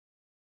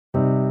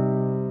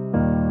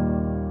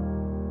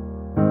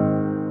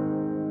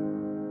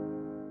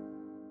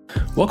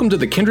Welcome to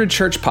the Kindred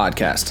Church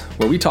podcast,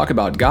 where we talk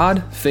about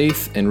God,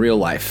 faith, and real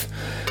life.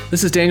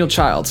 This is Daniel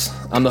Childs.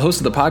 I'm the host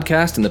of the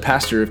podcast and the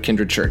pastor of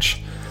Kindred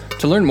Church.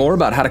 To learn more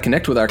about how to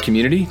connect with our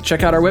community,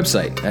 check out our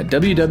website at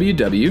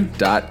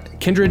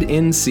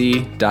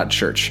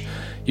www.kindrednc.church.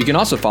 You can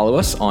also follow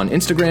us on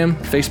Instagram,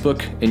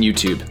 Facebook, and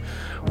YouTube.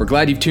 We're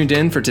glad you've tuned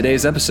in for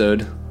today's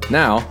episode.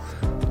 Now,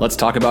 let's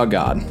talk about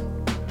God.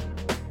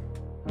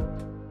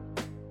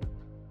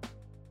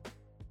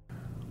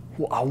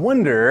 Well, I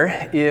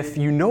wonder if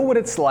you know what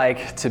it's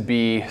like to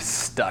be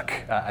stuck,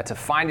 to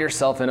find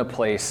yourself in a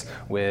place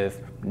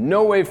with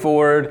no way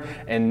forward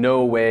and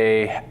no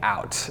way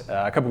out.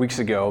 A couple weeks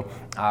ago,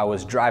 I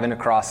was driving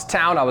across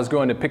town. I was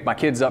going to pick my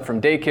kids up from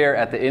daycare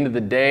at the end of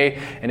the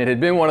day, and it had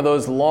been one of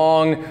those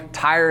long,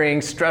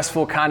 tiring,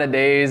 stressful kind of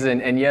days,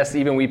 and yes,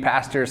 even we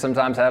pastors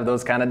sometimes have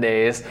those kind of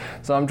days.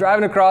 So I'm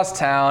driving across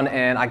town,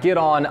 and I get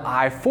on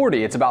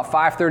I-40. It's about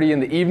 5:30 in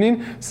the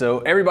evening, so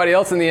everybody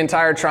else in the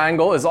entire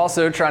triangle is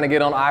also trying to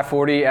get on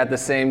I-40 at the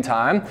same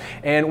time.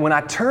 And when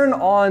I turn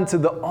on to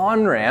the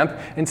on-ramp,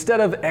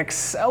 instead of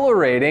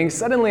accelerating,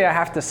 suddenly I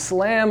have to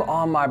slam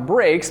on my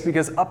brakes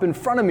because up in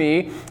front of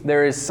me,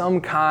 there is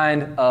some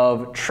kind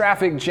of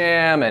traffic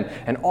jam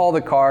and all the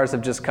cars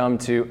have just come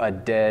to a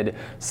dead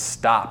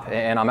stop.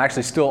 And I'm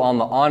actually still on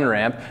the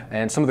on-ramp,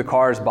 and some of the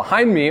cars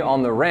behind me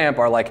on the ramp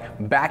are like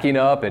backing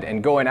up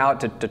and going out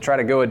to try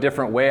to go a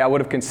different way. I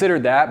would have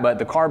considered that, but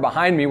the car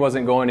behind me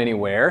wasn't going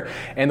anywhere.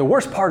 And the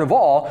worst part of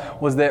all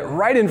was that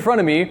right in front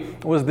of me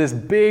was this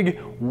big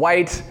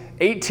white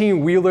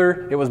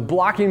 18-wheeler. It was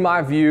blocking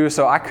my view,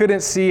 so I couldn't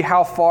see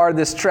how far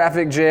this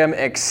traffic jam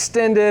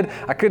extended.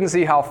 I couldn't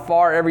see how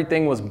far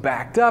everything was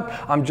backed up.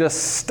 I'm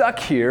just stuck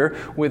here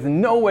with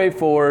no way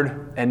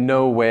forward and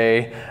no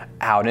way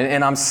out.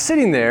 And I'm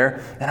sitting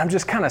there and I'm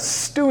just kind of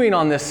stewing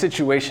on this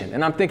situation.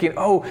 And I'm thinking,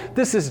 oh,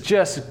 this is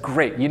just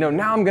great. You know,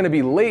 now I'm going to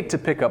be late to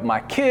pick up my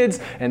kids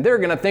and they're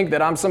going to think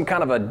that I'm some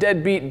kind of a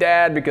deadbeat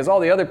dad because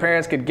all the other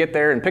parents could get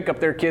there and pick up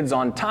their kids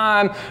on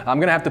time. I'm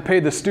going to have to pay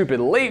the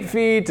stupid late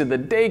fee to the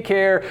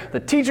daycare.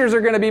 The teachers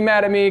are going to be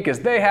mad at me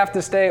because they have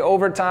to stay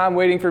overtime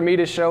waiting for me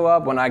to show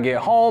up when I get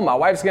home. My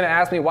wife's going to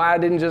ask me why I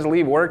didn't just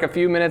leave work a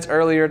few minutes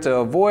earlier to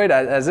avoid,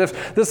 as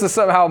if this is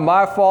somehow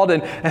my fault.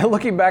 And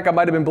looking back, I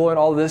might have been blowing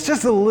all of this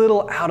just a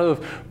little out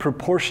of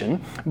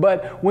proportion.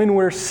 But when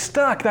we're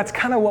stuck, that's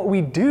kind of what we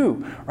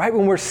do, right?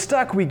 When we're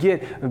stuck, we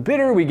get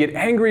bitter, we get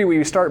angry,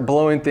 we start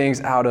blowing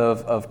things out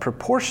of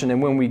proportion. And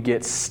when we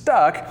get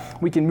stuck,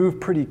 we can move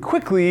pretty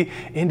quickly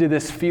into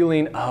this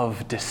feeling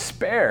of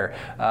despair.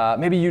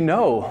 Maybe you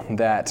know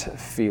that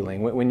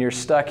feeling when you're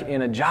stuck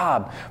in a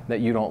job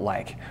that you don't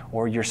like,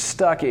 or you're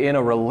stuck in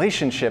a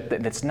relationship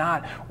that's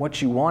not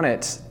what you want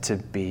it to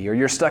be, or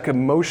you're stuck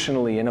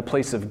emotionally in a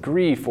place of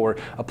grief or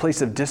a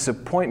place of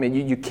disappointment.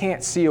 You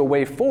can't see a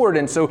way forward,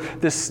 and so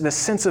this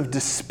sense of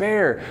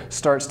despair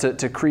starts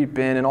to creep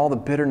in, and all the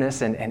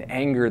bitterness and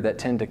anger that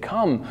tend to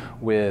come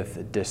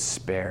with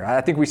despair. I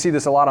think we see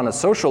this a lot on a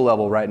social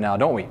level right now,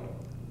 don't we?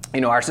 You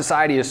know, our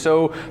society is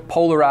so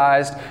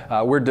polarized.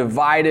 We're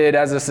divided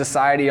as a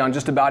society on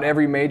just about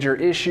every major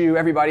issue.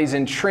 Everybody's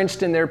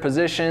entrenched in their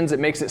positions. It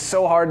makes it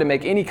so hard to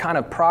make any kind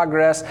of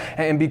progress.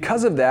 And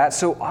because of that,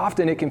 so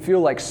often it can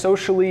feel like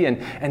socially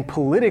and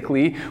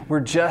politically,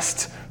 we're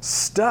just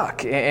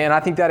stuck. And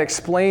I think that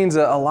explains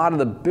a lot of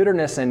the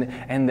bitterness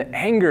and the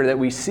anger that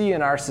we see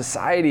in our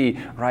society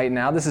right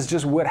now. This is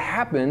just what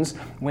happens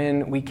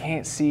when we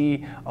can't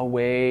see a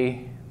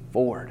way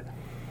forward.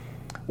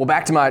 Well,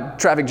 back to my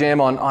traffic jam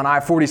on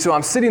I-40. So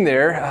I'm sitting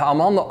there,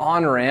 I'm on the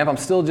on-ramp, I'm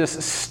still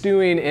just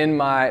stewing in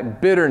my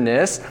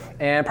bitterness,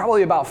 and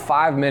probably about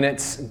 5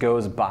 minutes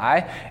goes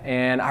by,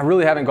 and I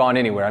really haven't gone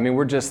anywhere. I mean,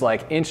 we're just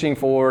like inching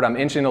forward, I'm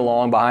inching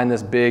along behind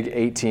this big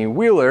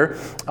 18-wheeler,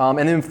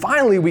 and then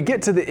finally we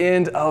get to the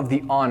end of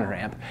the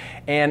on-ramp.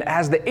 And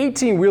as the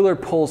 18-wheeler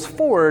pulls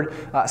forward,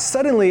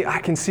 suddenly I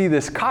can see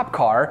this cop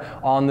car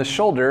on the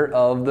shoulder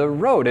of the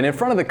road. And in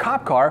front of the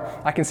cop car,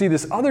 I can see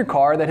this other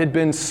car that had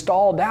been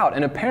stalled out.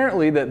 And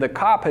apparently the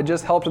cop had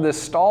just helped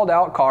this stalled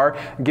out car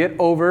get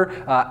over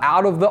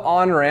out of the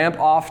on-ramp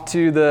off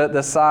to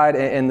the side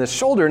and the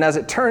shoulder. And as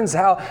it turns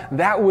out,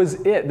 that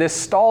was it. This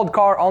stalled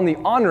car on the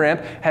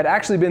on-ramp had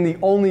actually been the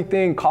only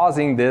thing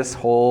causing this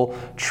whole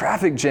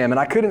traffic jam. And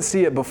I couldn't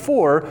see it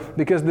before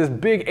because this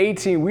big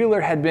 18-wheeler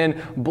had been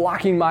blocking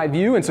my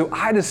view, and so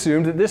I'd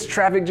assumed that this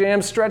traffic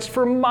jam stretched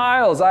for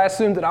miles. I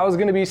assumed that I was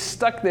going to be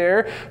stuck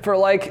there for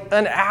like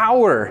an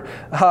hour,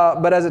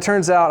 but as it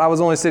turns out, I was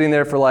only sitting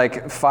there for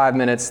like 5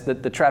 minutes.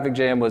 The traffic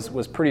jam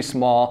was pretty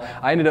small.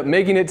 I ended up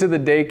making it to the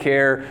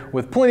daycare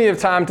with plenty of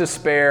time to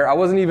spare. I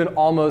wasn't even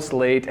almost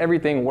late.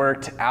 Everything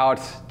worked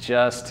out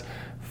just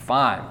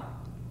fine.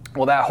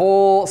 Well, that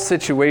whole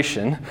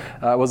situation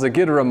was a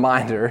good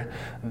reminder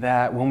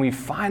that when we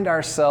find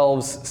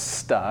ourselves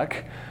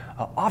stuck,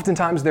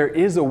 oftentimes there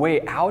is a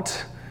way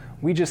out,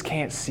 we just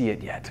can't see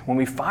it yet. When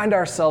we find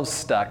ourselves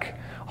stuck,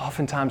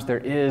 oftentimes there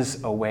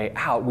is a way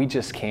out, we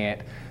just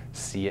can't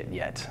see it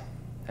yet.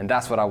 And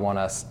that's what I want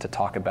us to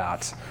talk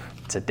about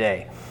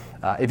today.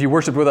 If you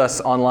worshiped with us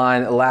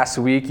online last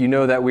week, you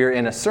know that we're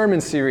in a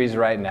sermon series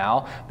right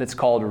now that's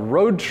called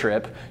Road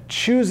Trip,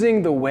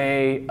 Choosing the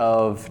Way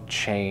of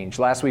Change.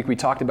 Last week we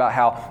talked about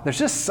how there's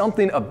just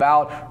something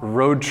about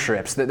road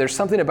trips, that there's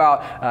something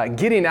about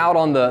getting out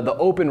on the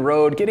open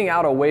road, getting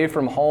out away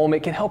from home.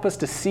 It can help us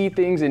to see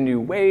things in new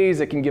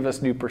ways. It can give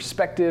us new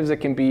perspectives. It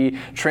can be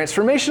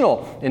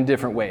transformational in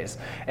different ways.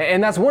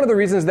 And that's one of the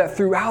reasons that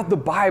throughout the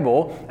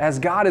Bible, as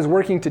God is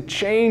working to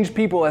change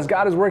people, as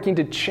God is working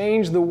to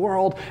change the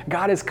world,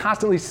 God is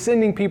constantly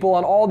sending people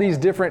on all these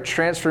different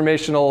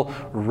transformational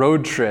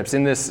road trips.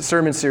 In this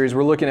sermon series,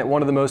 we're looking at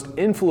one of the most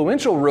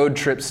influential road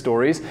trip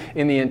stories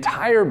in the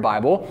entire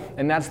Bible,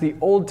 and that's the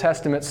Old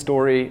Testament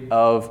story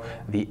of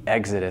the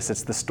Exodus.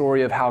 It's the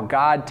story of how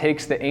God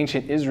takes the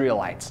ancient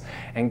Israelites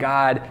and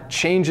God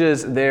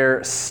changes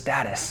their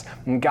status,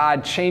 and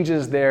God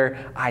changes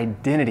their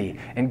identity,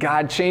 and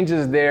God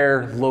changes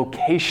their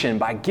location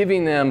by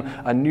giving them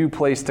a new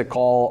place to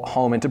call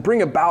home. And to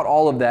bring about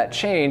all of that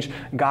change,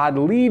 God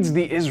leads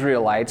the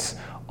Israelites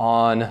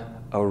on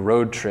a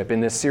road trip. In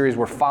this series,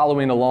 we're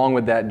following along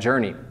with that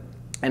journey.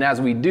 And as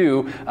we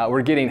do,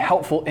 we're getting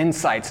helpful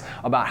insights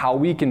about how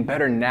we can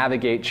better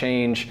navigate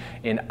change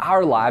in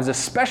our lives,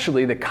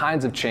 especially the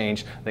kinds of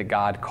change that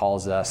God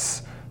calls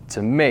us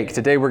to make.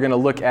 Today we're going to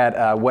look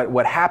at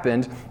what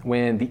happened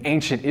when the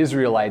ancient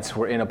Israelites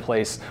were in a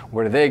place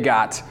where they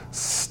got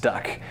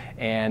stuck.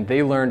 And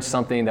they learned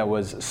something that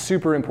was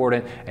super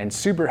important and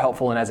super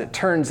helpful. And as it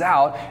turns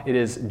out, it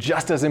is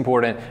just as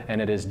important and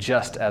it is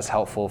just as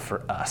helpful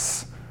for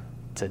us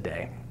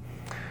today.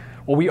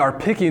 Well, we are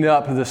picking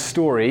up the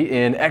story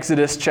in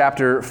Exodus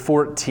chapter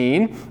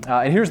 14.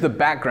 And here's the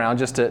background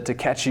just to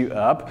catch you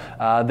up.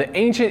 The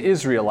ancient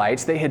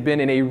Israelites, they had been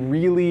in a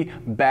really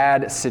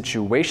bad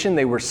situation.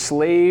 They were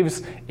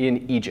slaves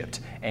in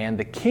Egypt. And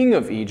the king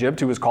of Egypt,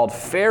 who was called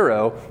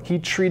Pharaoh, he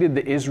treated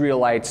the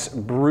Israelites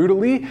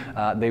brutally.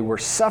 They were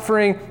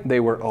suffering. They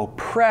were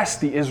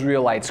oppressed. The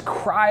Israelites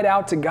cried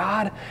out to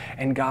God,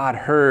 and God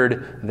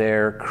heard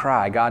their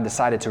cry. God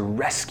decided to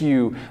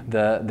rescue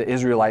the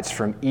Israelites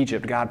from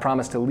Egypt. God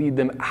promised to lead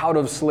them out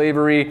of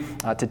slavery,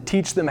 to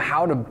teach them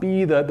how to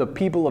be the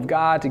people of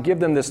God, to give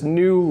them this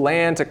new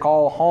land to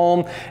call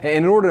home. And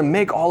in order to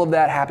make all of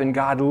that happen,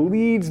 God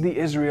leads the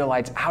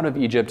Israelites out of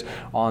Egypt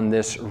on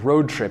this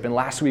road trip. And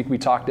last week we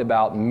talked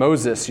about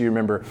Moses. You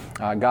remember,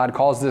 God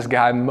calls this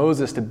guy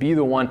Moses to be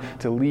the one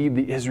to lead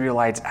the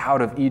Israelites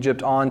out of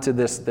Egypt onto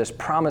this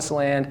promised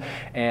land.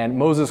 And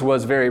Moses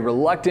was very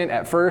reluctant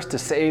at first, to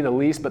say the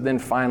least, but then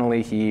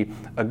finally he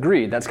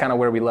agreed. That's kind of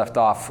where we left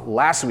off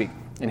last week.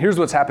 And here's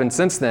what's happened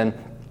since then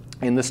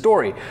in the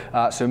story.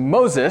 So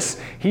Moses,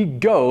 he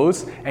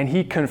goes and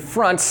he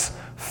confronts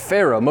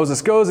Pharaoh.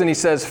 Moses goes and he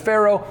says,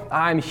 "Pharaoh,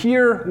 I'm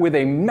here with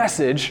a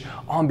message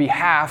on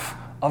behalf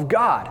of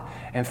God."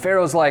 And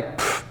Pharaoh's like,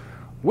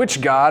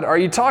 "Which God are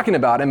you talking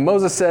about?" And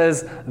Moses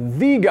says,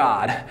 "The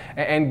God."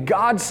 And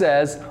God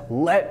says,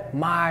 "Let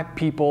my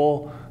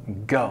people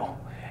go."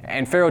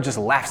 And Pharaoh just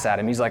laughs at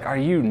him. He's like, "Are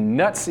you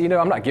nuts?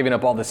 I'm not giving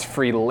up all this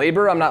free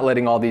labor. I'm not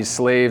letting all these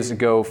slaves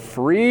go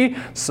free."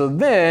 So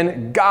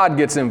then God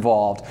gets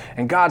involved,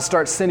 and God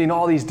starts sending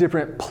all these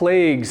different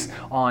plagues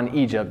on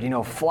Egypt,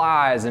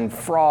 flies and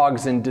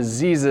frogs and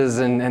diseases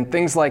and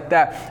things like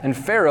that. And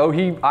Pharaoh,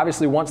 he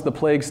obviously wants the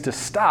plagues to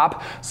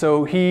stop,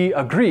 so he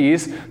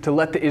agrees to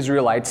let the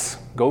Israelites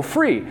go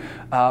free.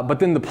 But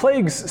then the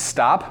plagues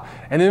stop,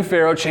 and then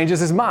Pharaoh changes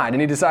his mind,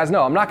 and he decides,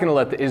 no, I'm not going to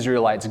let the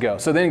Israelites go.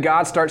 So then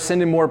God starts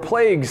sending more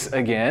plagues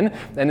again,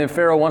 and then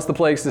Pharaoh wants the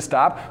plagues to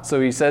stop,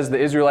 so he says the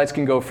Israelites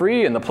can go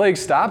free, and the plagues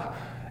stop.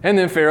 And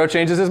then Pharaoh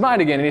changes his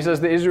mind again, and he says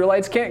the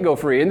Israelites can't go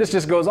free. And this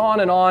just goes on.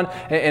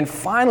 And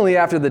finally,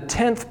 after the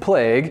 10th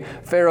plague,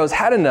 Pharaoh's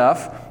had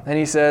enough, and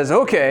he says,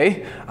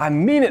 "Okay, I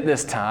mean it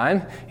this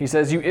time." He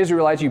says, "You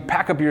Israelites, you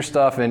pack up your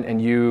stuff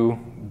and you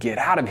get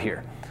out of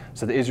here."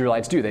 So the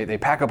Israelites do. They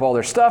pack up all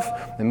their stuff,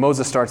 and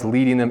Moses starts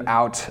leading them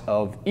out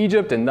of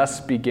Egypt, and thus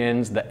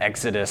begins the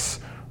Exodus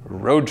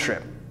road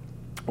trip.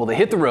 Well, they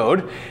hit the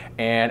road,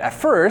 and at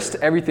first,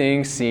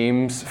 everything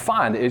seems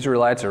fine. The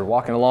Israelites are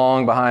walking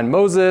along behind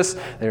Moses.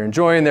 They're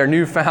enjoying their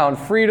newfound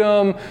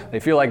freedom. They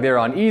feel like they're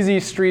on easy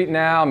street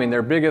now.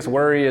 Their biggest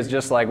worry is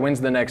just like,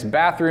 when's the next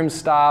bathroom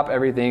stop?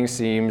 Everything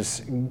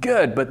seems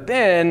good. But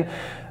then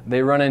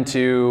they run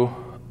into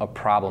a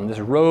problem.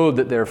 This road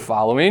that they're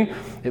following,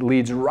 it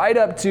leads right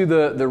up to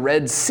the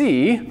Red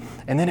Sea,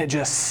 and then it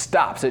just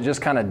stops. It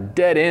just kind of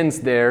dead ends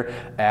there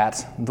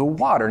at the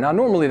water. Now,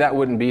 normally that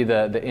wouldn't be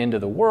the end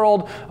of the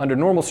world. Under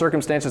normal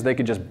circumstances, they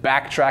could just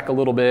backtrack a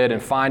little bit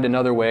and find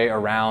another way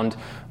around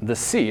the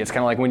sea. It's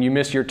kind of like when you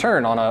miss your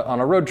turn on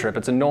a road trip.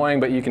 It's annoying,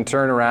 but you can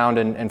turn around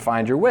and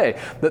find your way.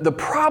 The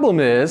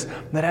problem is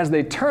that as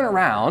they turn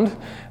around,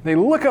 they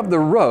look up the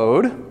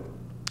road,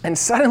 and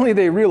suddenly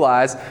they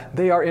realize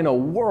they are in a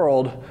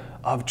world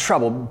of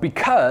trouble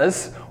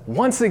because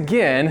once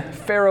again,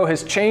 Pharaoh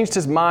has changed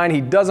his mind. He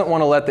doesn't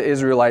want to let the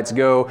Israelites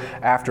go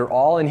after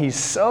all. And he's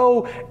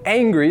so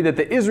angry that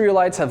the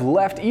Israelites have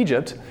left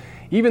Egypt.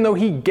 Even though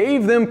he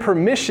gave them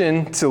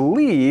permission to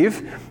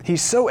leave,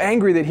 he's so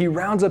angry that he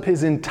rounds up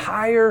his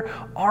entire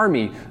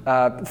army.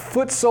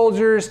 Foot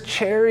soldiers,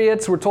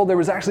 chariots. We're told there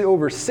was actually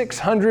over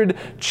 600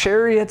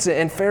 chariots,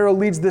 and Pharaoh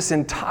leads this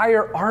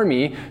entire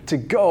army to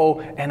go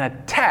and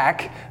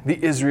attack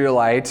the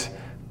Israelite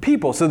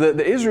people. So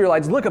the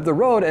Israelites look up the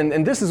road,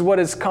 and this is what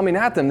is coming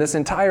at them, this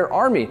entire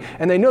army.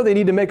 And they know they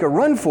need to make a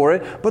run for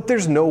it, but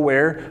there's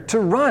nowhere to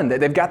run.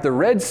 They've got the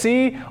Red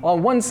Sea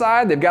on one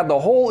side, they've got the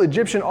whole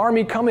Egyptian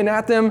army coming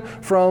at them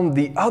from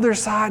the other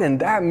side, and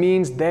that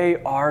means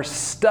they are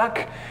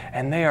stuck,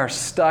 and they are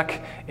stuck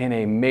in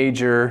a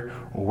major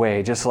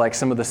way. Just like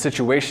some of the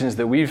situations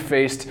that we've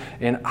faced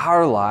in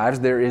our lives,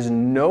 there is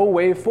no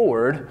way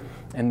forward,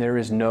 and there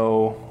is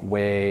no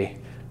way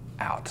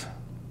out.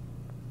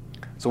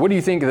 So what do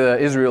you think the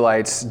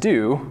Israelites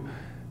do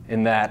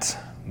in that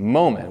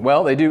moment?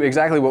 Well, they do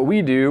exactly what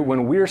we do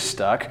when we're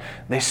stuck.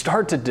 They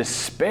start to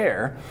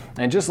despair.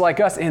 And just like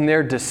us, in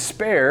their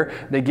despair,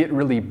 they get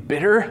really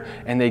bitter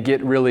and they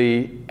get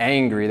really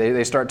angry.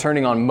 They start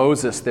turning on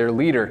Moses, their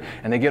leader,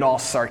 and they get all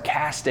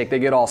sarcastic. They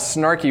get all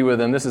snarky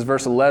with him. This is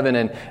verse 11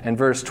 and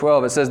verse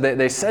 12. It says that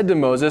they said to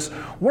Moses,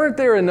 "Weren't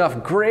there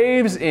enough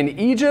graves in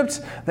Egypt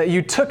that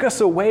you took us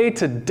away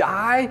to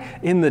die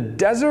in the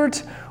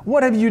desert?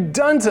 What have you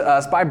done to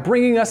us by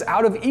bringing us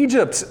out of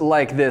Egypt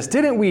like this?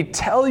 Didn't we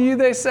tell you,"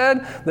 they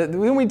said,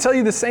 "didn't we tell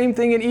you the same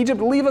thing in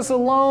Egypt? Leave us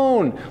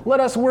alone. Let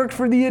us work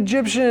for the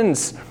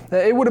Egyptians.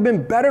 It would have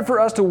been better for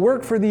us to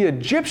work for the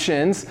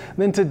Egyptians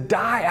than to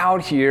die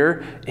out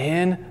here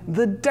in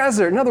the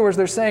desert." In other words,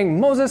 they're saying,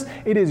 Moses,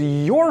 it is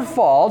your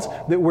fault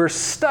that we're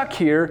stuck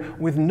here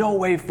with no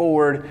way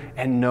forward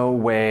and no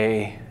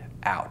way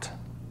out.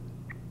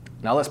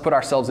 Now let's put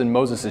ourselves in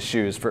Moses'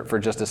 shoes for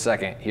just a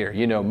second here.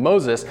 You know,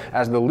 Moses,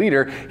 as the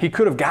leader, he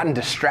could have gotten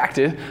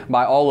distracted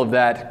by all of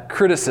that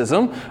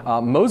criticism.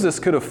 Moses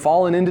could have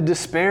fallen into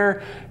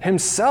despair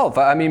himself.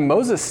 I mean,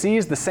 Moses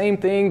sees the same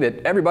thing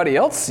that everybody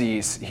else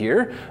sees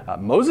here.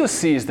 Moses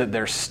sees that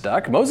they're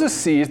stuck. Moses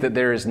sees that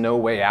there is no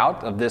way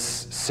out of this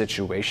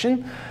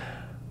situation.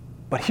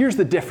 But here's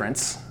the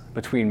difference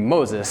between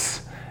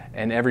Moses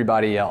and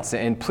everybody else.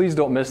 And please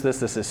don't miss this.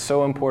 This is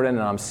so important,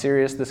 and I'm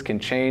serious. This can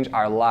change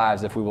our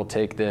lives if we will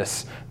take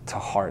this to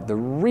heart. The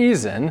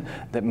reason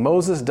that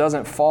Moses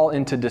doesn't fall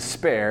into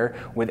despair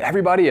with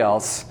everybody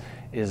else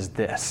is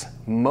this.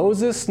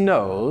 Moses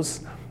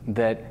knows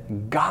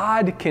that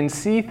God can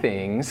see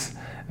things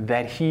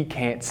that he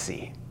can't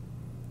see.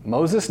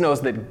 Moses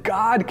knows that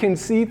God can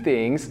see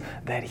things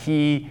that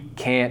he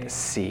can't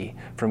see.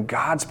 From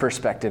God's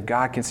perspective,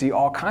 God can see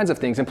all kinds of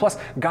things. And plus,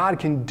 God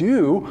can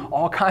do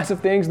all kinds of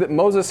things that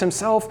Moses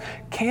himself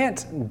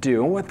can't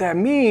do. And what that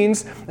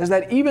means is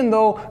that even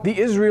though the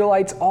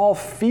Israelites all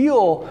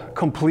feel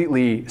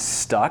completely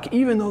stuck,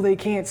 even though they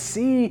can't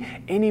see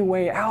any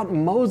way out,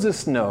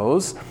 Moses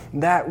knows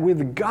that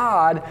with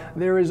God,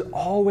 there is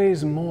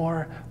always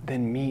more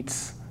than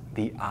meets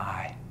the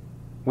eye.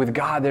 With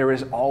God, there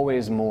is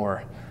always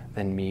more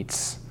than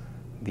meets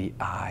the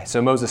eye.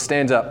 So Moses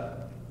stands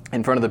up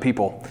in front of the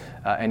people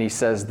and he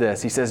says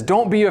this. He says,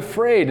 "Don't be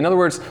afraid." In other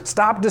words,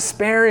 stop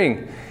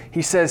despairing.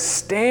 He says,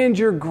 "Stand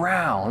your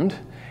ground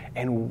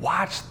and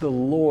watch the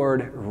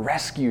Lord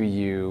rescue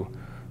you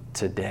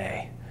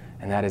today."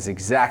 And that is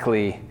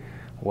exactly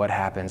what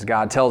happens.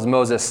 God tells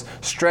Moses,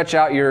 "Stretch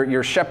out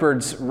your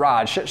shepherd's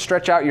rod.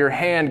 Stretch out your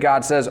hand,"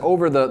 God says,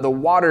 "over the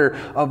water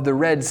of the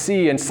Red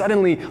Sea." And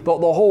suddenly the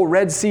whole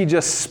Red Sea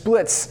just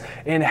splits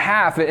in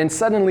half. And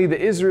suddenly the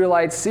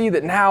Israelites see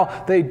that now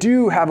they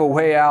do have a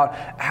way out.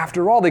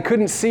 After all, they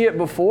couldn't see it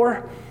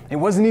before. It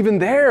wasn't even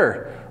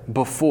there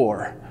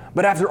before.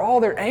 But after all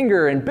their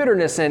anger and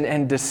bitterness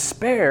and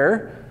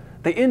despair,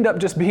 they end up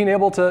just being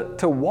able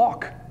to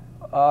walk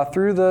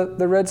through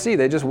the Red Sea.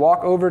 They just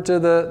walk over to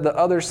the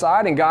other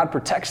side, and God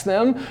protects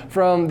them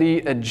from the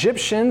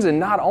Egyptians. And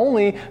not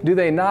only do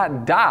they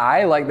not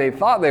die like they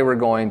thought they were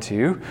going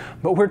to,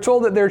 but we're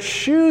told that their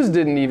shoes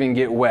didn't even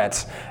get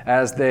wet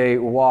as they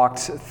walked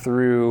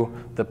through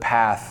the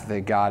path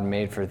that God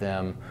made for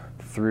them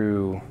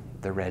through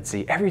the Red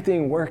Sea.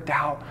 Everything worked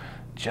out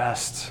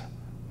just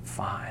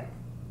fine.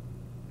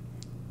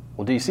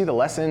 Well, do you see the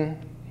lesson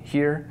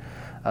here?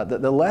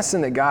 The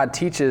lesson that God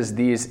teaches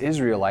these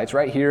Israelites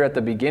right here at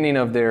the beginning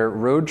of their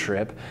road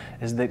trip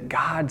is that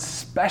God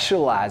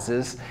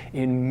specializes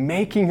in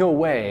making a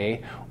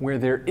way where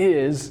there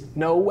is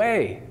no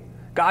way.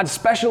 God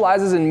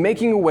specializes in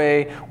making a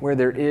way where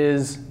there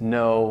is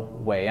no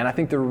way. And I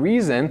think the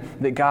reason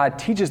that God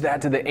teaches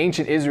that to the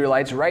ancient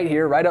Israelites right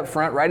here, right up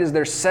front, right as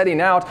they're setting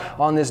out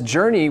on this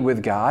journey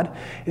with God,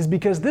 is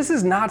because this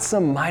is not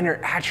some minor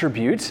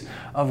attribute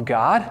of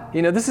God.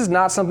 You know, this is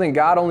not something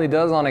God only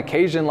does on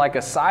occasion like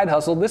a side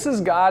hustle. This is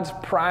God's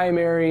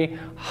primary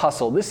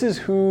hustle. This is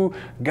who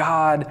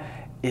God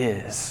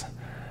is.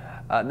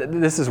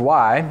 This is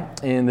why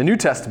in the New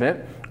Testament,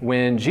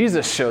 when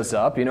Jesus shows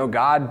up, you know,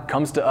 God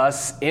comes to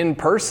us in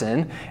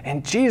person,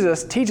 and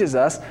Jesus teaches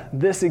us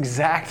this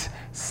exact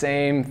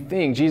same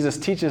thing. Jesus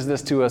teaches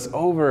this to us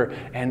over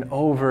and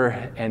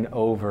over and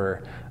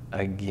over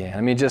again.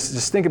 I mean,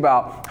 just think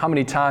about how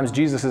many times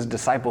Jesus'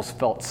 disciples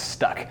felt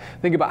stuck.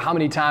 Think about how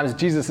many times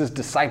Jesus'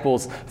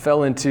 disciples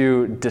fell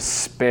into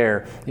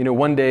despair. You know,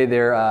 one day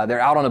they're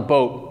out on a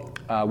boat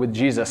with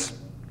Jesus,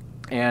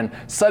 and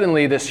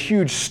suddenly this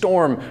huge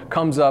storm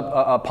comes up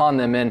upon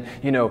them, and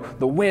you know,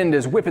 the wind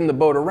is whipping the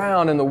boat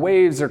around and the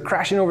waves are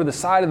crashing over the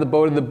side of the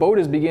boat, and the boat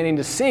is beginning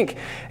to sink,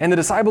 and the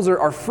disciples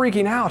are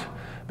freaking out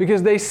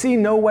because they see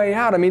no way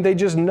out. I mean, they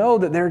just know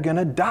that they're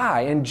gonna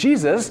die. And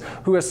Jesus,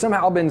 who has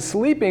somehow been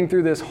sleeping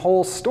through this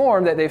whole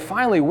storm, that they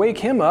finally wake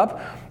him up,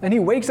 and he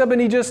wakes up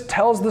and he just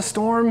tells the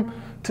storm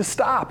to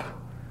stop.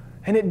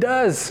 And it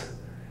does.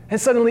 And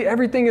suddenly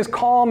everything is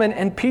calm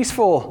and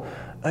peaceful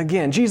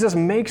again. Jesus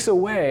makes a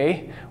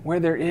way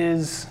where there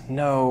is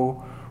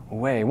no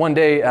way. One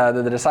day,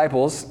 the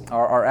disciples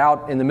are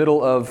out in the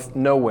middle of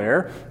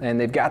nowhere, and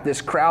they've got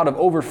this crowd of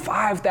over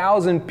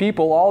 5,000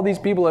 people. All these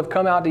people have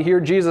come out to hear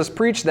Jesus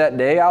preach that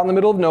day out in the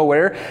middle of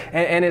nowhere,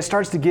 and it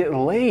starts to get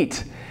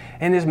late.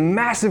 And this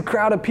massive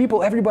crowd of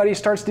people, everybody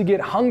starts to get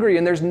hungry,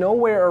 and there's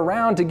nowhere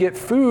around to get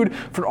food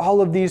for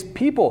all of these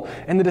people.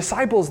 And the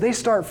disciples, they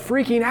start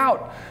freaking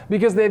out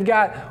because they've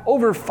got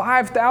over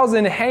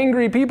 5,000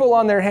 hangry people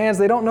on their hands.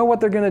 They don't know what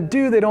they're going to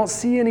do. They don't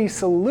see any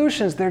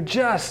solutions. They're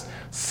just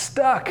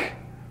stuck.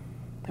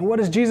 And what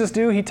does Jesus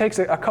do? He takes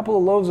a couple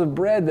of loaves of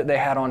bread that they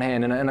had on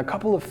hand and a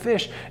couple of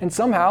fish, and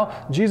somehow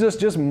Jesus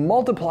just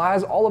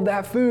multiplies all of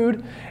that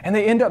food, and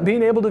they end up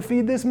being able to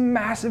feed this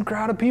massive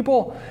crowd of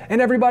people,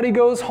 and everybody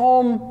goes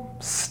home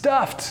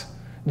stuffed.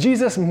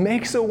 Jesus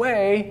makes a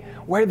way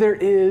where there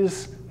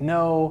is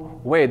no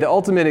way. The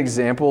ultimate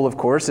example, of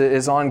course,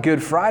 is on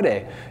Good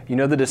Friday. You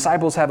know, the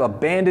disciples have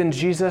abandoned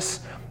Jesus.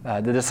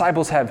 The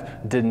disciples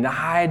have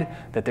denied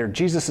that they're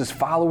Jesus'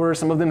 followers.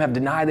 Some of them have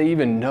denied they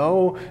even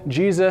know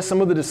Jesus.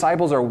 Some of the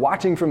disciples are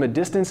watching from a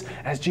distance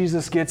as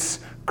Jesus gets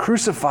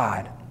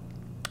crucified.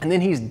 And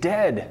then he's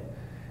dead,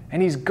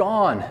 and he's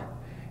gone.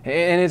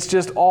 And it's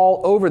just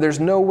all over. There's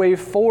no way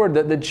forward.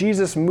 The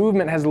Jesus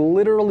movement has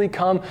literally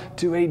come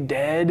to a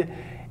dead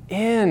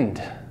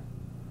end.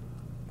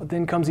 But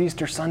then comes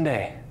Easter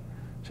Sunday,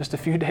 just a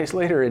few days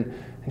later, and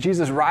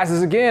Jesus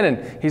rises again,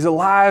 and he's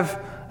alive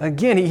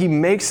again. He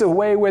makes a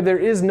way where there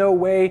is no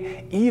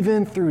way,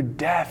 even through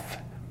death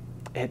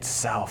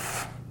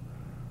itself.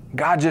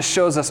 God just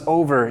shows us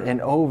over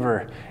and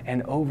over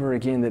and over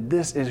again that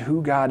this is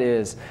who God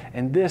is,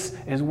 and this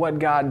is what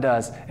God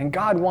does. And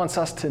God wants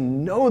us to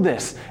know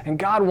this, and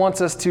God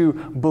wants us to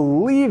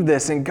believe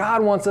this, and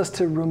God wants us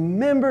to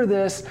remember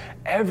this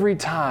every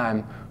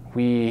time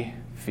we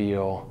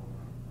feel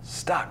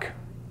stuck.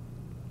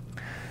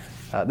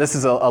 This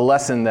is a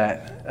lesson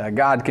that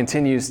God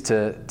continues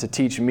to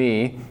teach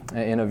me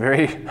in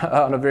a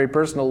on a very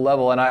personal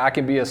level, and I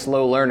can be a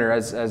slow learner,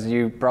 as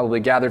you probably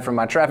gathered from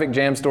my traffic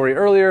jam story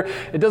earlier.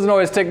 It doesn't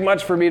always take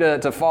much for me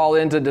to fall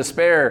into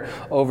despair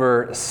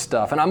over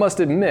stuff. And I must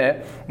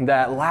admit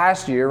that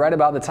last year, right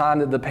about the time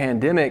that the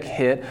pandemic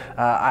hit,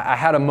 I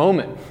had a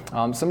moment.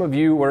 Some of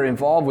you were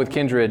involved with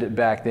Kindred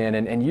back then,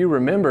 and you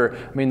remember,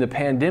 I mean, the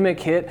pandemic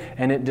hit,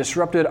 and it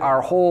disrupted our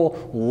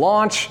whole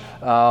launch.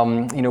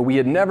 We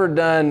had never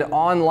done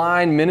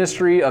online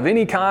ministry of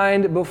any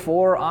kind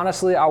before.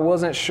 Honestly, I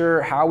wasn't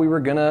sure how we were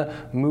gonna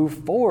move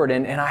forward,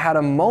 and I had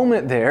a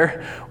moment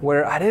there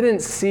where I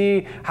didn't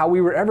see how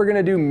we were ever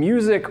gonna do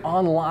music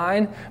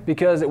online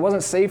because it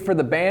wasn't safe for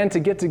the band to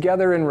get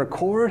together and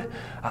record.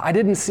 I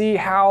didn't see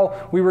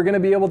how we were gonna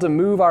be able to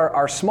move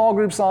our small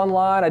groups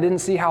online. I didn't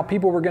see how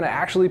people were gonna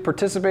actually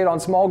participate on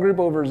small group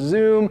over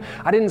Zoom.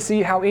 I didn't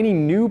see how any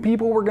new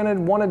people were gonna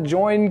wanna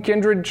join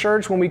Kindred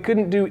Church when we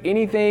couldn't do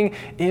anything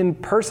in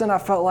person. I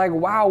felt like,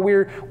 wow,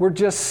 we're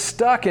just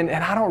stuck, and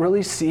I don't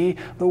really see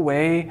the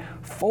way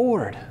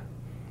forward.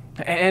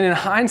 And in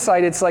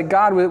hindsight, it's like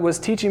God was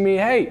teaching me,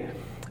 hey,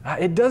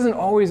 it doesn't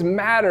always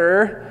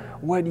matter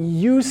what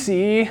you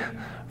see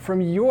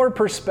from your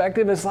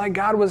perspective. It's like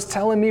God was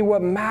telling me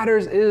what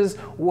matters is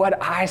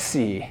what I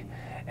see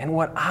and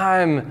what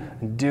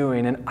I'm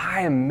doing, and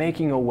I am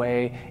making a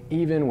way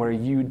even where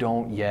you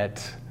don't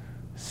yet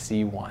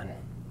see one.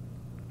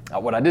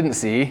 What I didn't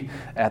see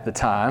at the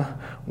time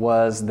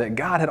was that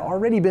God had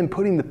already been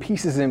putting the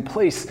pieces in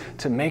place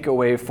to make a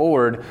way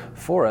forward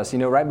for us. You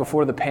know, right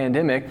before the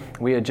pandemic,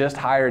 we had just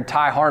hired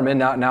Ty Harmon,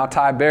 now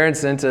Ty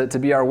Berenson, to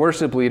be our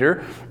worship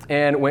leader.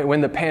 And when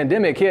the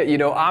pandemic hit,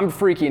 I'm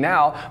freaking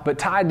out, but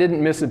Ty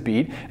didn't miss a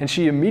beat. And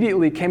she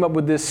immediately came up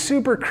with this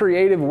super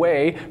creative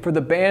way for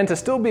the band to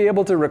still be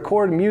able to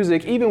record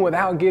music even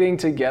without getting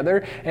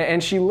together.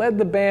 And she led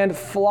the band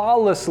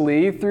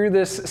flawlessly through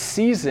this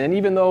season,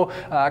 even though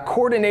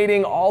coordinating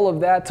all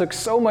of that took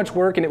so much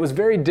work, and it was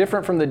very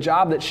different from the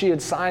job that she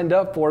had signed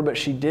up for, but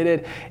she did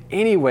it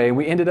anyway.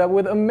 We ended up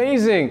with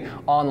amazing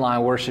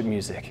online worship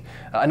music.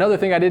 Another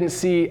thing I didn't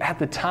see at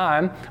the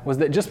time was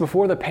that just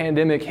before the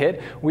pandemic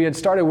hit, we we had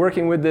started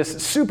working with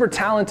this super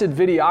talented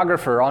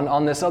videographer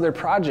on this other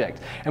project.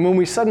 And when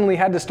we suddenly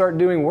had to start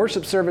doing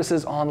worship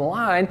services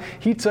online,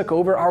 he took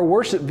over our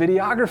worship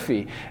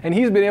videography. And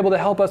he's been able to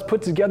help us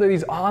put together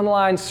these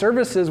online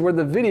services where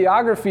the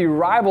videography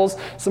rivals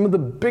some of the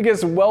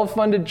biggest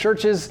well-funded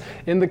churches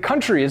in the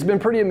country. It's been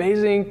pretty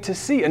amazing to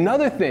see.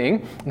 Another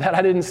thing that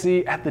I didn't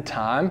see at the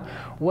time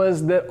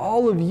was that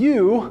all of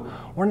you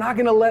were not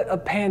going to let a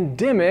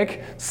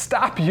pandemic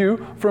stop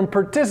you from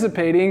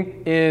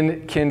participating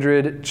in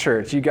Kindred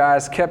Church. You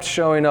guys kept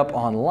showing up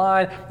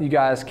online. You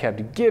guys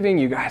kept giving.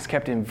 You guys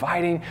kept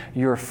inviting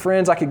your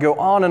friends. I could go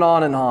on and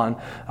on and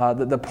on.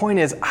 The point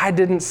is, I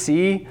didn't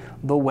see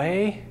the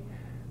way,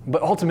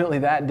 but ultimately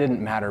that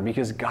didn't matter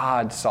because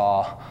God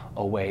saw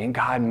a way and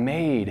God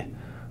made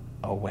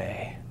a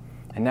way.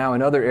 And now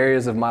in other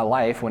areas of my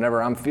life,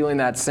 whenever I'm feeling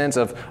that sense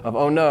of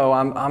oh no,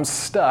 I'm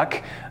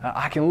stuck,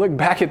 I can look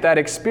back at that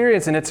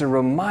experience and it's a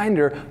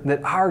reminder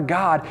that our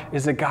God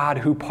is a God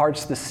who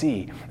parts the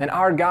sea. And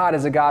our God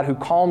is a God who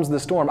calms the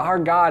storm. Our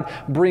God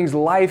brings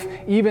life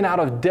even out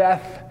of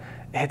death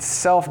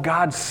itself.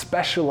 God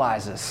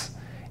specializes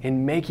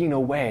in making a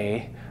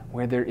way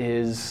where there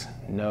is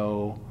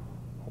no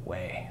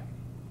way.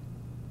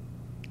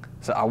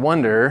 So I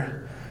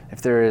wonder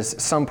if there is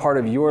some part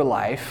of your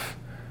life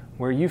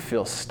where you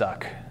feel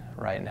stuck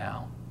right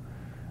now.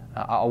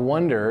 I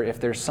wonder if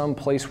there's some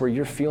place where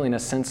you're feeling a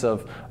sense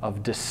of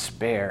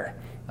despair.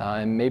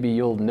 And maybe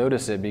you'll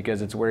notice it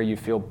because it's where you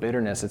feel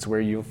bitterness. It's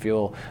where you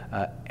feel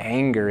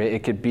anger.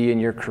 It could be in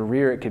your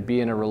career. It could be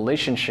in a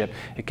relationship.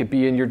 It could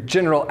be in your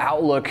general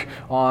outlook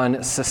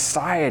on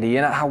society.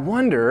 And I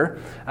wonder,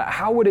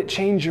 how would it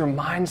change your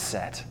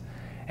mindset?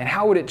 And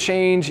how would it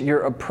change your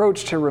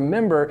approach to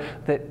remember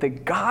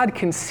that God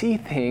can see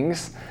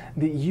things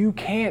that you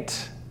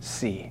can't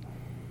see?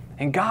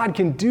 And God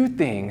can do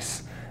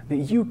things that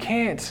you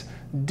can't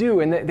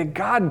do, and that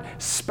God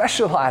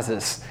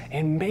specializes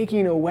in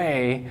making a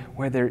way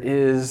where there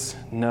is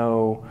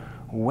no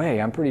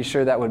way. I'm pretty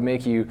sure that would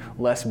make you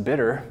less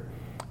bitter.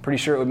 Pretty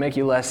sure it would make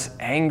you less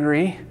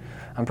angry.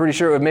 I'm pretty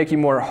sure it would make you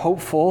more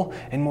hopeful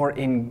and more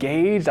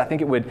engaged. I think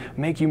it would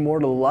make you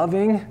more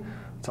loving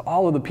to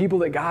all of the people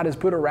that God has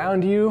put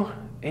around you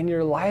in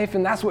your life.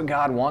 And that's what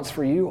God wants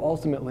for you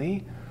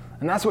ultimately.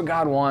 And that's what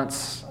God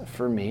wants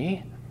for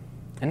me.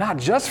 And not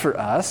just for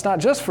us, not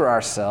just for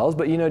ourselves,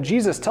 but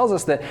Jesus tells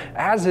us that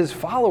as his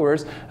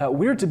followers,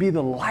 we're to be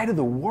the light of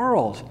the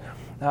world.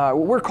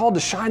 We're called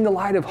to shine the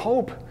light of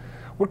hope.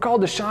 We're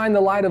called to shine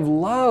the light of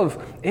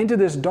love into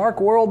this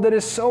dark world that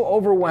is so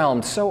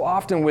overwhelmed, so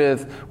often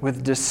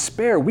with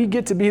despair. We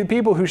get to be the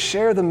people who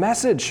share the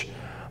message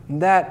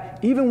that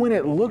even when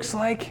it looks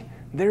like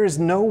there is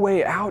no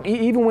way out,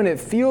 even when it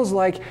feels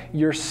like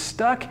you're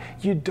stuck,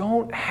 you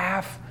don't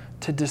have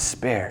to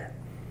despair.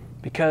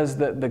 Because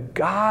the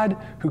God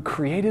who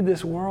created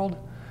this world,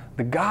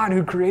 the God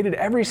who created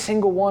every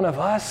single one of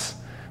us,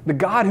 the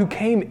God who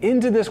came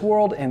into this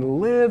world and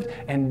lived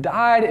and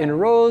died and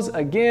rose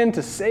again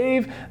to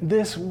save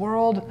this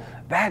world,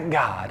 that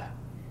God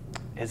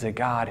is a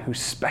God who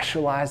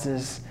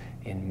specializes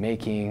in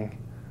making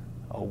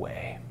a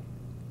way.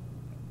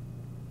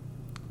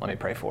 Let me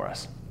pray for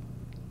us.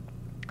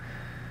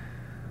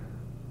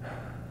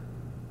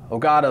 O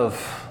God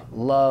of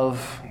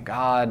love,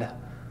 God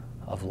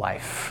of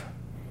life.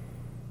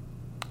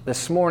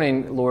 This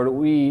morning, Lord,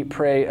 we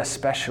pray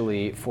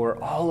especially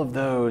for all of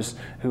those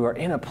who are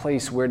in a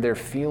place where they're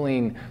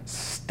feeling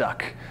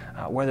stuck,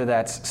 whether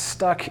that's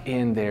stuck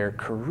in their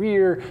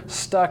career,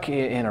 stuck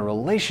in a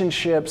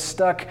relationship,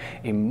 stuck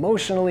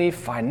emotionally,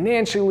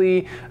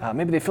 financially.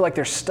 Maybe they feel like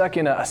they're stuck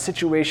in a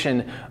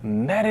situation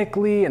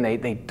medically and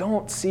they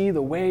don't see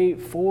the way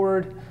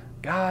forward.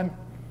 God,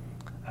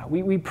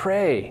 we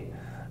pray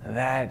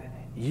that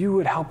you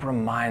would help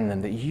remind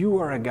them that you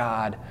are a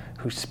God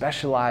who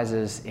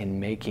specializes in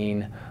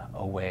making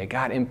a way.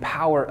 God,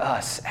 empower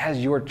us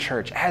as your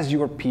church, as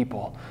your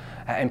people.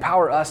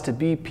 Empower us to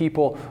be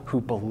people who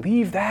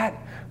believe that,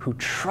 who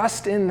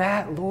trust in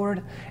that,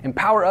 Lord.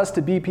 Empower us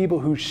to be people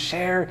who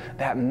share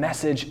that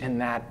message and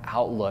that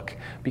outlook,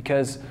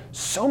 because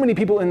so many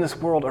people in this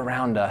world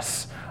around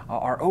us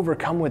are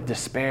overcome with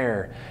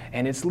despair,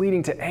 and it's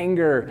leading to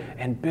anger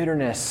and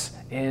bitterness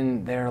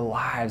in their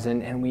lives.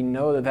 And we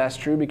know that that's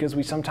true because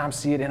we sometimes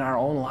see it in our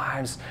own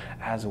lives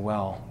as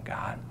well,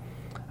 God.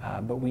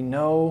 But we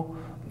know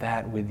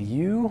that with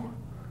you,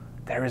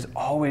 there is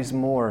always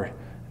more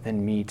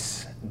than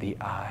meets the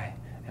eye.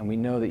 And we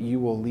know that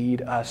you will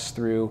lead us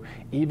through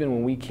even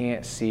when we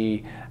can't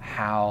see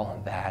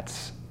how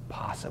that's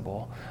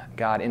possible.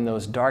 God, in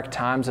those dark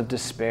times of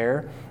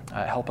despair,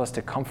 help us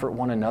to comfort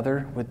one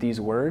another with these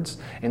words.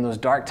 In those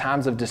dark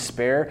times of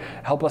despair,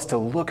 help us to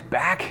look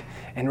back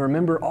and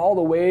remember all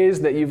the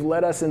ways that you've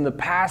led us in the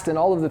past and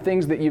all of the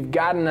things that you've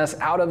gotten us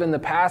out of in the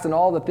past and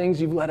all the things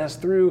you've led us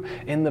through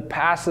in the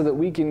past, so that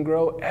we can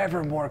grow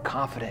ever more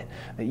confident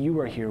that you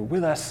are here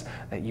with us,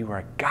 that you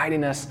are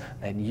guiding us,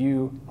 that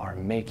you are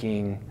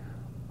making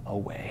a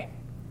way.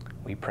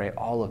 We pray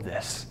all of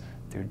this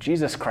through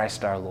Jesus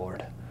Christ our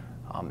Lord.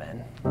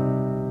 Amen.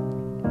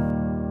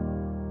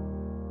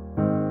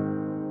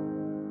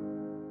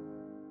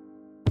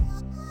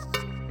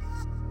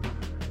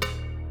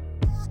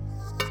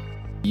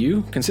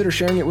 you, consider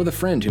sharing it with a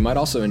friend who might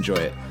also enjoy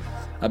it.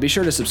 Be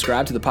sure to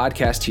subscribe to the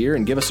podcast here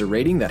and give us a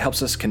rating that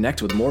helps us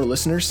connect with more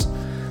listeners.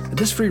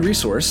 This free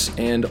resource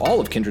and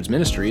all of Kindred's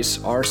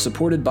ministries are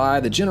supported by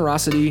the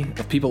generosity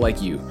of people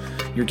like you.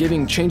 Your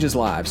giving changes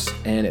lives,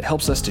 and it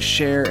helps us to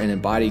share and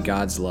embody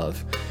God's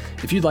love.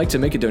 If you'd like to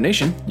make a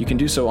donation, you can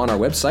do so on our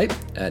website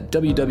at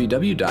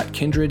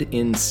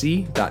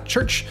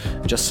www.kindrednc.church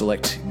and just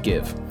select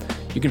Give.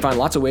 You can find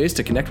lots of ways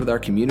to connect with our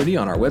community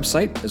on our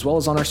website as well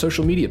as on our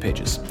social media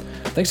pages.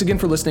 Thanks again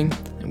for listening,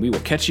 and we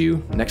will catch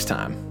you next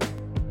time.